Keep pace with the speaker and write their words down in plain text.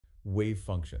Wave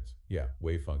functions. Yeah,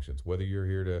 wave functions. Whether you're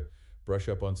here to brush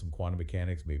up on some quantum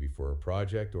mechanics, maybe for a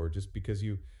project, or just because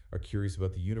you are curious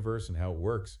about the universe and how it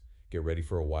works, get ready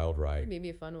for a wild ride. Maybe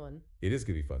a fun one. It is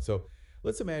going to be fun. So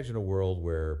let's imagine a world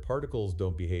where particles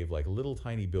don't behave like little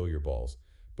tiny billiard balls,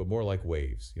 but more like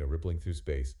waves, rippling through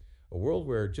space. A world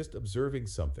where just observing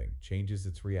something changes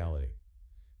its reality.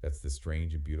 That's the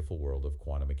strange and beautiful world of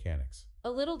quantum mechanics.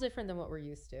 A little different than what we're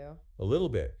used to. A little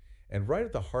bit. And right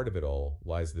at the heart of it all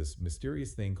lies this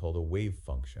mysterious thing called a wave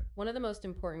function. One of the most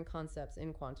important concepts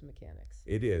in quantum mechanics.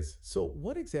 It is. So,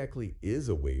 what exactly is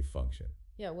a wave function?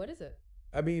 Yeah, what is it?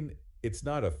 I mean, it's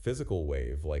not a physical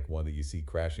wave like one that you see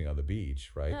crashing on the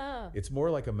beach, right? Ah, It's more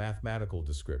like a mathematical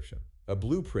description, a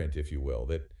blueprint, if you will,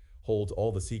 that holds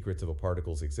all the secrets of a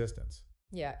particle's existence.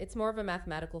 yeah, it's more of a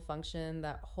mathematical function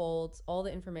that holds all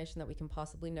the information that we can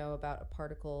possibly know about a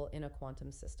particle in a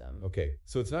quantum system. Okay,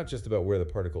 so it's not just about where the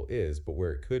particle is, but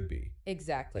where it could be.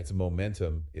 Exactly. It's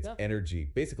momentum, it's Yeah.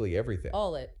 energy, basically everything.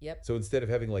 All it. Yep. So instead of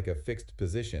having like a fixed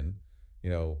position,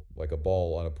 like a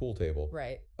ball on a pool table,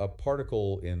 Right. a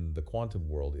particle in the quantum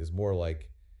world is more like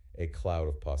a cloud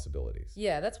of possibilities.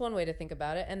 Yeah, that's one way to think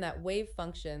about it. And that wave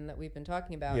function that we've been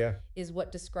talking about Yeah. is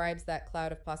what describes that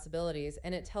cloud of possibilities.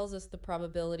 And it tells us the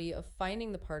probability of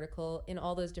finding the particle in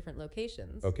all those different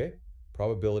locations. Okay.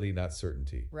 Probability, not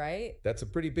certainty. Right? That's a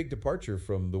pretty big departure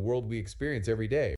from the world we experience every day.